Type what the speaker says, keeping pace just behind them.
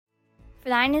For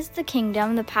thine is the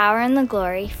kingdom, the power, and the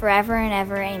glory, forever and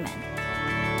ever. Amen.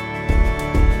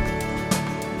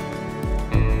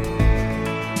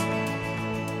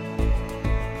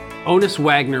 Honus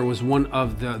Wagner was one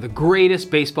of the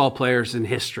greatest baseball players in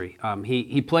history.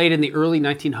 He played in the early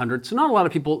 1900s, so not a lot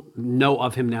of people know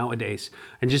of him nowadays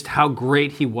and just how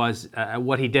great he was at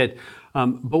what he did.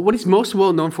 But what he's most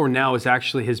well known for now is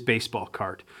actually his baseball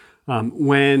card.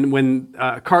 When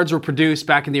cards were produced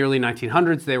back in the early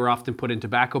 1900s, they were often put in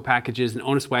tobacco packages, and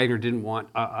Honus Wagner didn't want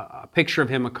a picture of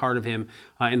him, a card of him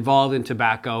involved in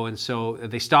tobacco, and so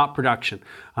they stopped production.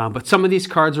 But some of these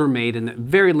cards were made in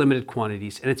very limited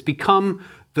quantities, and it's become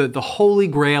the holy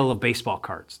grail of baseball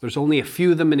cards. There's only a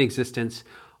few of them in existence,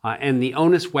 and the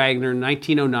Honus Wagner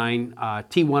 1909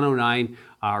 T109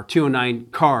 or 209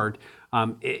 card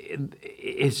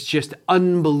is just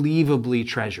unbelievably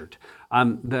treasured.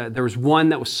 There was one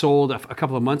that was sold a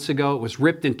couple of months ago. It was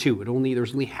ripped in two. There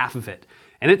was only half of it,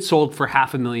 and it sold for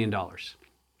 $500,000.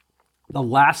 The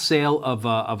last sale of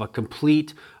a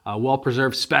complete,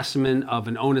 well-preserved specimen of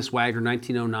an Honus Wagner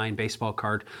 1909 baseball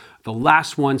card, the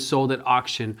last one sold at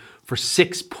auction for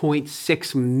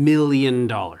 $6.6 million.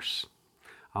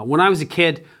 When I was a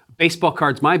kid,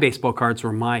 my baseball cards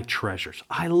were my treasures.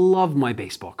 I love my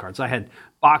baseball cards. I had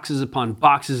boxes upon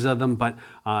boxes of them, but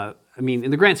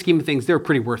in the grand scheme of things, they were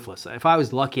pretty worthless. If I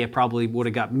was lucky, I probably would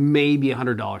have got maybe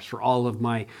 $100 for all of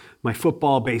my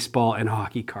football, baseball, and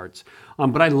hockey cards.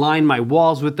 But I'd line my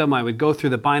walls with them. I would go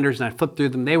through the binders and I'd flip through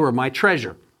them. They were my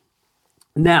treasure.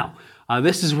 Now,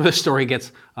 this is where the story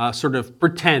gets sort of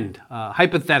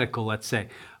hypothetical, let's say.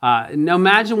 Now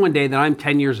imagine one day that I'm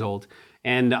 10 years old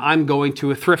and I'm going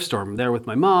to a thrift store. I'm there with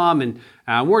my mom, and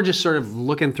we're just sort of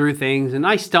looking through things, and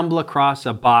I stumble across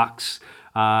a box,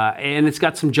 and it's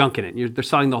got some junk in it. They're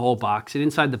selling the whole box, and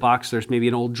inside the box there's maybe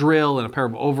an old drill and a pair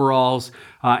of overalls,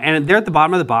 and there at the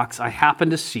bottom of the box I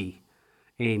happen to see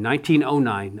a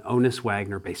 1909 Honus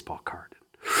Wagner baseball card.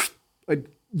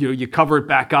 You cover it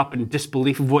back up in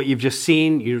disbelief of what you've just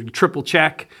seen. You triple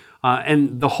check.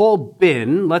 And the whole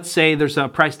bin, let's say there's a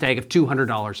price tag of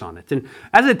 $200 on it. And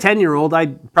as a 10-year-old,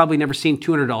 I'd probably never seen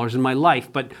 $200 in my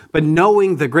life, but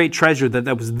knowing the great treasure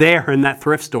that was there in that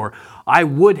thrift store, I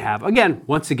would have,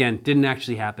 once again, didn't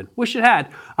actually happen. Wish it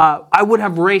had. I would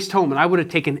have raced home and I would have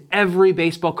taken every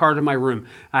baseball card in my room.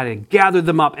 I'd have gathered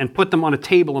them up and put them on a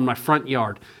table in my front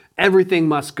yard. Everything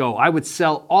must go. I would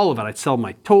sell all of it. I'd sell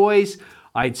my toys.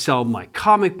 I'd sell my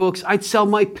comic books, I'd sell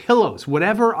my pillows,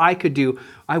 whatever I could do,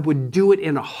 I would do it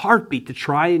in a heartbeat to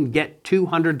try and get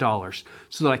 $200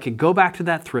 so that I could go back to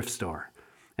that thrift store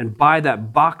and buy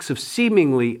that box of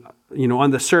seemingly,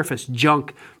 on the surface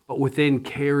junk, but within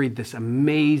carried this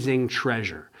amazing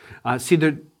treasure. As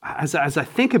I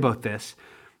think about this,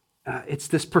 it's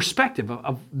this perspective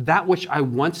of that which I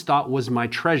once thought was my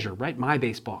treasure, right? My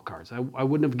baseball cards. I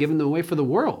wouldn't have given them away for the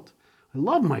world. I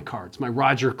love my cards, my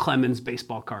Roger Clemens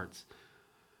baseball cards.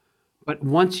 But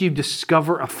once you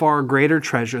discover a far greater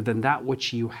treasure, then that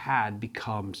which you had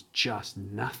becomes just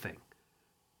nothing.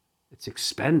 It's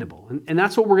expendable. And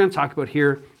that's what we're going to talk about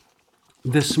here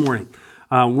this morning.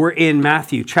 We're in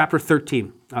Matthew chapter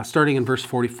 13, starting in verse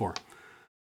 44.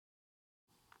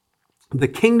 The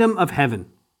kingdom of heaven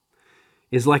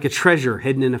is like a treasure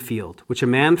hidden in a field, which a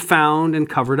man found and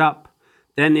covered up.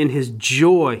 Then in his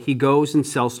joy, he goes and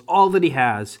sells all that he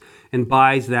has and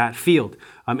buys that field.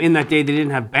 In that day, they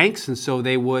didn't have banks, and so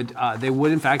they would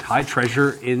in fact hide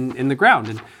treasure in the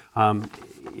ground. And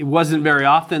it wasn't very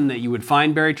often that you would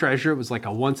find buried treasure. It was like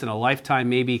a once in a lifetime,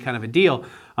 maybe kind of a deal.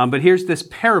 But here's this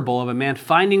parable of a man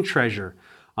finding treasure,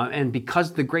 and because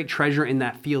of the great treasure in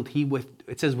that field,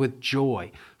 it says with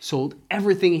joy, sold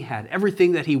everything he had,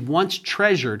 everything that he once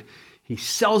treasured. He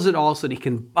sells it all so that he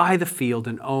can buy the field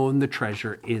and own the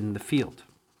treasure in the field.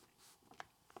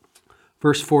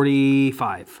 Verse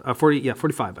 45.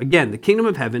 Again, the kingdom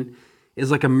of heaven is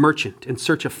like a merchant in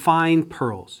search of fine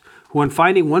pearls, who on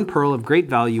finding one pearl of great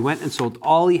value went and sold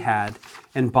all he had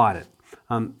and bought it.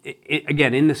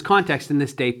 Again, in this context, in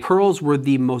this day, pearls were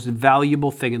the most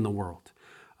valuable thing in the world.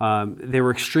 They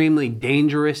were extremely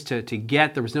dangerous to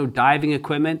get. There was no diving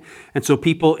equipment. And so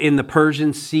people in the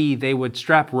Persian Sea, they would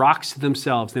strap rocks to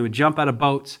themselves. They would jump out of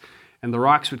boats, and the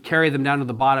rocks would carry them down to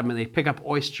the bottom, and they'd pick up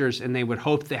oysters, and they would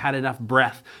hope they had enough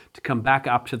breath to come back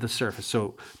up to the surface.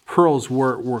 So pearls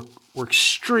were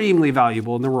extremely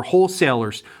valuable, and there were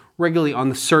wholesalers regularly on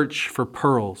the search for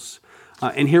pearls.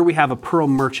 And here we have a pearl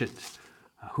merchant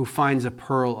who finds a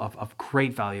pearl of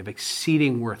great value, of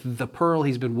exceeding worth. The pearl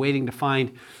he's been waiting to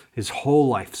find his whole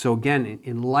life. So again,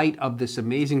 in light of this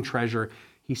amazing treasure,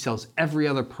 he sells every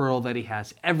other pearl that he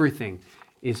has, everything,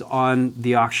 is on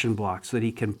the auction block so that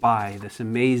he can buy this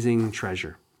amazing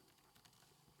treasure.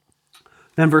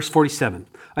 Then verse 47,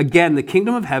 again, the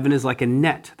kingdom of heaven is like a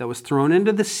net that was thrown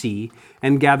into the sea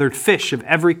and gathered fish of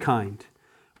every kind.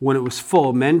 When it was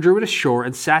full, men drew it ashore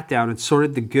and sat down and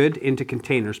sorted the good into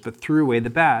containers, but threw away the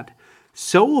bad.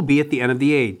 So it will be at the end of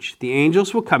the age. The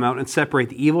angels will come out and separate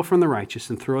the evil from the righteous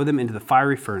and throw them into the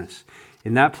fiery furnace.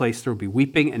 In that place there will be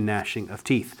weeping and gnashing of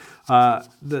teeth.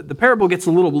 The parable gets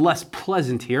a little less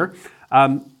pleasant here.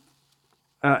 But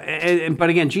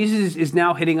again, Jesus is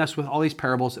now hitting us with all these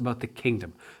parables about the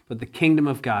kingdom, but the kingdom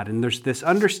of God. And there's this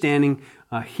understanding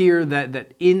here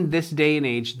that in this day and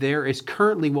age, there is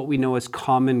currently what we know as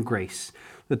common grace.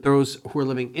 That those who are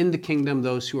living in the kingdom,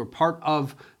 those who are part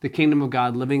of the kingdom of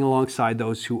God, living alongside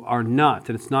those who are not.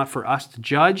 And it's not for us to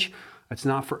judge. It's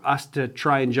not for us to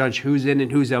try and judge who's in and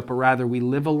who's out, but rather we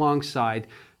live alongside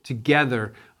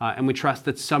together, and we trust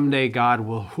that someday God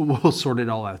will sort it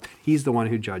all out. He's the one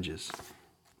who judges.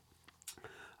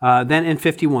 Then in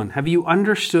 51, have you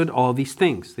understood all these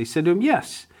things? They said to him,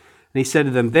 yes. And he said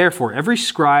to them, therefore, every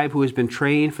scribe who has been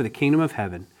trained for the kingdom of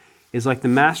heaven is like the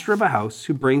master of a house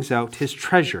who brings out his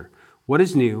treasure, what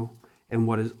is new and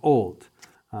what is old.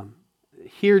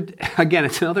 Here, again,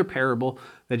 it's another parable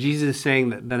that Jesus is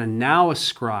saying that a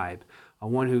scribe,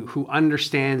 one who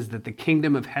understands that the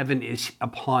kingdom of heaven is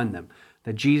upon them,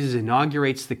 that Jesus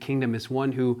inaugurates the kingdom as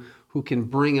one who can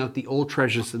bring out the old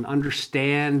treasures and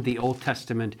understand the Old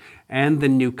Testament and the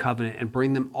New Covenant and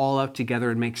bring them all out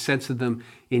together and make sense of them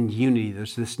in unity.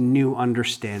 There's this new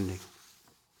understanding.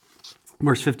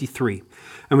 Verse 53,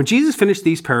 and when Jesus finished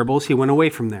these parables, he went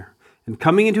away from there. And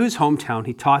coming into his hometown,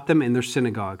 he taught them in their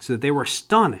synagogue, so that they were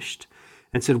astonished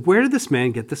and said, where did this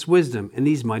man get this wisdom and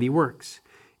these mighty works?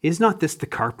 Is not this the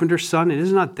carpenter's son? And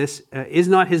is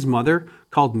not his mother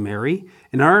called Mary?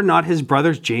 And are not his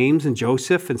brothers James and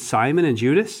Joseph and Simon and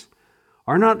Judas?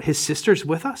 Are not his sisters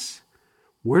with us?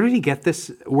 Where did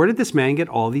this man get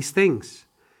all these things?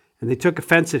 And they took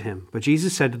offense at him. But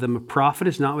Jesus said to them, a prophet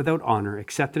is not without honor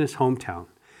except in his hometown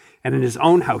and in his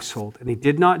own household. And he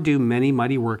did not do many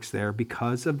mighty works there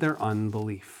because of their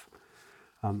unbelief.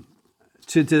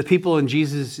 To the people in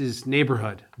Jesus'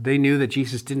 neighborhood, they knew that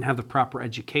Jesus didn't have the proper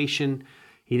education.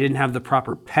 He didn't have the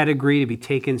proper pedigree to be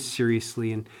taken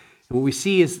seriously. And what we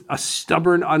see is a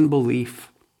stubborn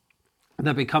unbelief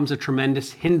that becomes a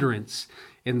tremendous hindrance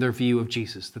in their view of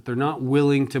Jesus, that they're not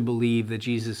willing to believe that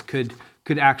Jesus could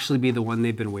actually be the one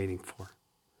they've been waiting for.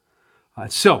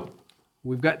 So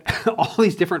we've got all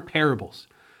these different parables.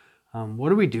 What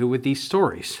do we do with these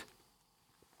stories?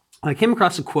 I came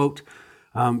across a quote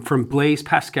from Blaise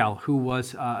Pascal, who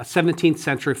was a 17th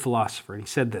century philosopher. And he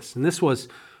said this, and this was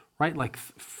like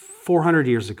 400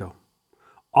 years ago.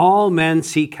 All men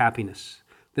seek happiness.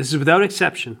 This is without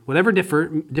exception. Whatever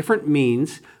different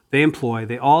means they employ,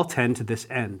 they all tend to this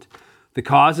end. The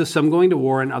cause of some going to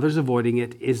war and others avoiding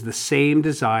it is the same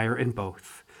desire in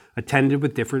both, attended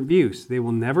with different views. They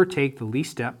will never take the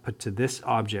least step but to this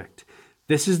object.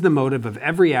 This is the motive of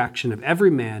every action of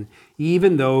every man,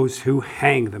 even those who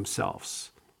hang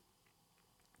themselves.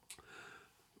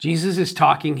 Jesus is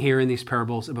talking here in these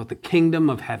parables about the kingdom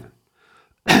of heaven.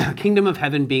 Kingdom of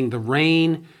heaven being the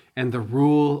reign and the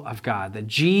rule of God. That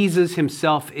Jesus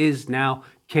himself is now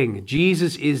king.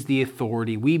 Jesus is the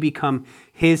authority. We become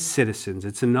his citizens.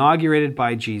 It's inaugurated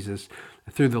by Jesus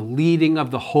through the leading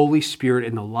of the Holy Spirit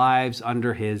in the lives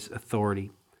under his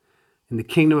authority. In the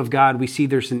kingdom of God, we see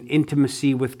there's an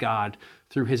intimacy with God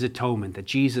through his atonement, that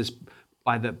Jesus,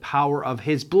 by the power of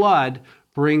his blood,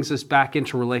 brings us back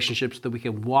into relationships so that we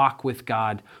can walk with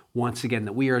God once again,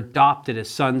 that we are adopted as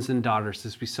sons and daughters,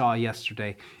 as we saw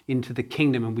yesterday, into the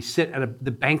kingdom, and we sit at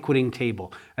the banqueting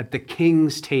table, at the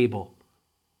king's table.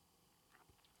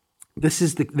 This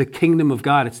is the kingdom of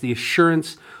God. It's the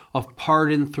assurance of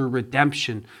pardon through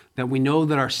redemption, that we know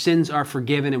that our sins are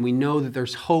forgiven and we know that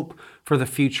there's hope for the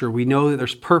future. We know that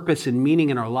there's purpose and meaning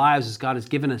in our lives as God has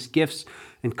given us gifts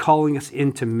and calling us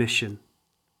into mission.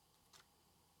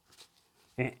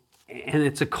 And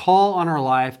it's a call on our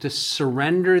life to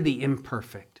surrender the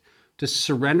imperfect, to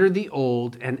surrender the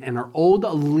old and our old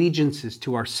allegiances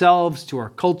to ourselves, to our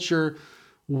culture,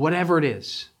 whatever it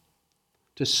is.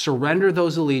 To surrender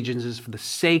those allegiances for the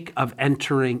sake of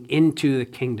entering into the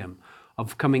kingdom,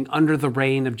 of coming under the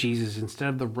reign of Jesus instead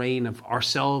of the reign of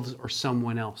ourselves or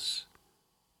someone else.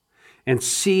 And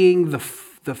seeing the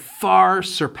far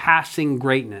surpassing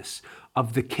greatness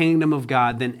of the kingdom of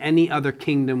God than any other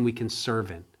kingdom we can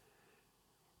serve in.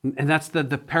 And that's the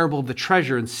parable of the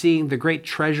treasure, and seeing the great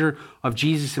treasure of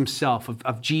Jesus himself,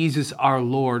 of Jesus our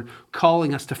Lord,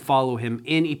 calling us to follow him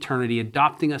in eternity,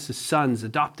 adopting us as sons,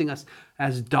 adopting us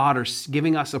as daughters,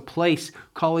 giving us a place,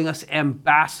 calling us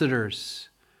ambassadors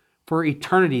for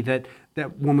eternity, that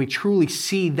when we truly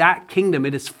see that kingdom,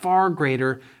 it is far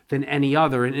greater than any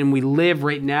other. And we live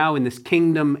right now in this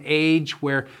kingdom age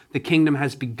where the kingdom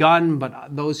has begun,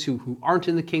 but those who aren't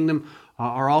in the kingdom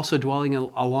are also dwelling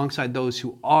alongside those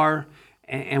who are.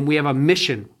 And we have a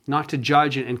mission, not to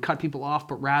judge and cut people off,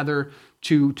 but rather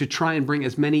to try and bring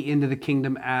as many into the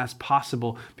kingdom as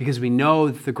possible, because we know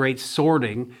that the great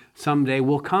sorting someday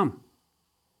will come.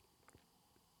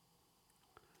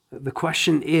 The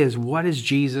question is, what is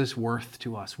Jesus worth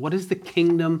to us? What is the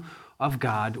kingdom of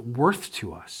God worth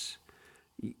to us?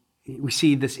 We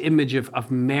see this image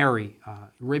of Mary,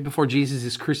 right before Jesus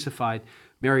is crucified,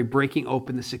 Mary breaking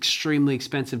open this extremely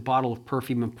expensive bottle of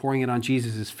perfume and pouring it on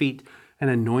Jesus' feet and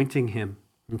anointing him.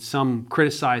 And some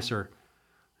criticize her.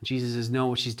 Jesus says, no,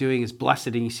 what she's doing is blessed.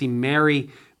 And you see Mary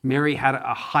had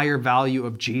a higher value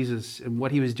of Jesus and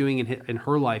what he was doing in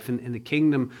her life, in the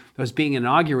kingdom that was being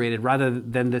inaugurated, rather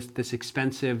than this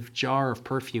expensive jar of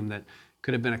perfume that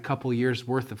could have been a couple years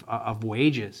worth of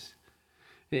wages.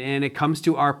 And it comes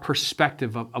to our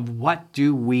perspective of what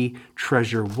do we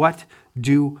treasure? What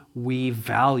do we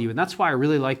value? And that's why I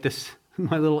really like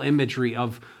my little imagery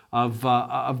of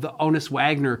the Honus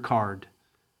Wagner card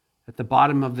at the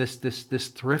bottom of this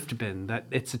thrift bin, that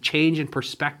it's a change in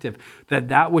perspective,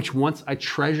 that which once I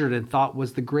treasured and thought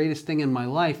was the greatest thing in my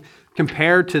life,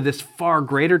 compared to this far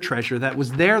greater treasure that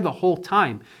was there the whole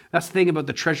time. That's the thing about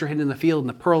the treasure hidden in the field and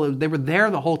the pearl. They were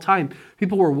there the whole time.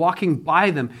 People were walking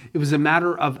by them. It was a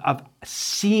matter of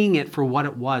seeing it for what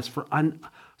it was, for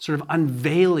sort of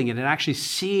unveiling it and actually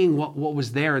seeing what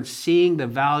was there and seeing the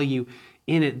value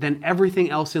in it. Then everything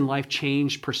else in life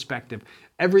changed perspective.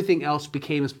 Everything else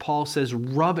became, as Paul says,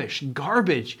 rubbish,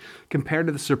 garbage, compared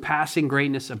to the surpassing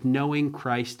greatness of knowing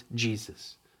Christ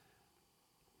Jesus.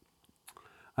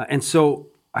 And so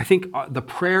I think the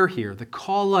prayer here, the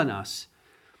call on us,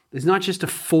 is not just to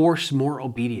force more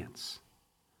obedience.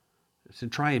 It's to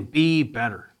try and be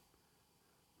better,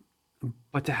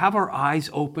 but to have our eyes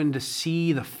open to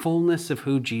see the fullness of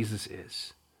who Jesus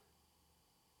is.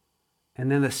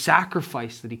 And then the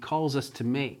sacrifice that he calls us to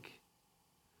make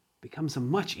becomes a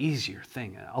much easier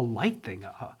thing, a light thing,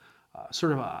 it's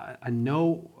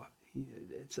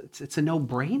a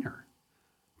no-brainer.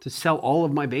 To sell all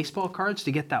of my baseball cards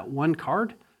to get that one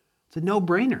card, it's a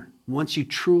no-brainer once you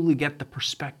truly get the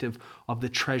perspective of the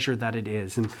treasure that it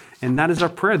is. And that is our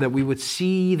prayer, that we would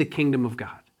see the kingdom of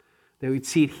God, that we'd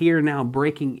see it here now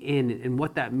breaking in, and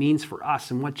what that means for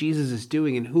us, and what Jesus is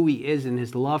doing, and who he is, and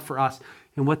his love for us,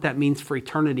 and what that means for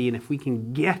eternity. And if we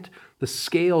can get the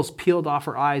scales peeled off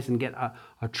our eyes and get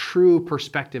a true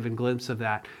perspective and glimpse of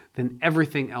that, then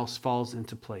everything else falls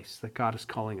into place that God is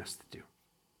calling us to do.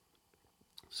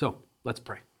 So let's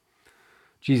pray.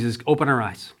 Jesus, open our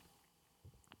eyes.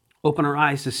 Open our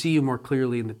eyes to see you more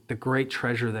clearly in the great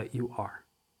treasure that you are.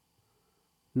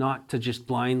 Not to just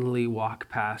blindly walk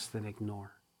past and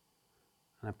ignore.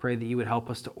 And I pray that you would help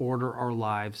us to order our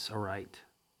lives aright.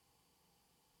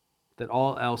 That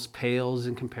all else pales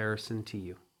in comparison to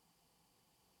you.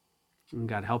 And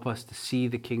God, help us to see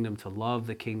the kingdom, to love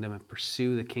the kingdom, and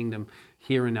pursue the kingdom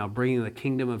here and now, bringing the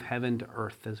kingdom of heaven to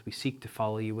earth as we seek to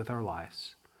follow you with our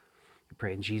lives. We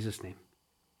pray in Jesus' name.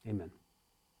 Amen.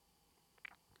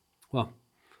 Well,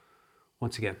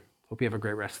 once again, hope you have a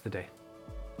great rest of the day.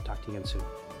 Talk to you again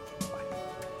soon.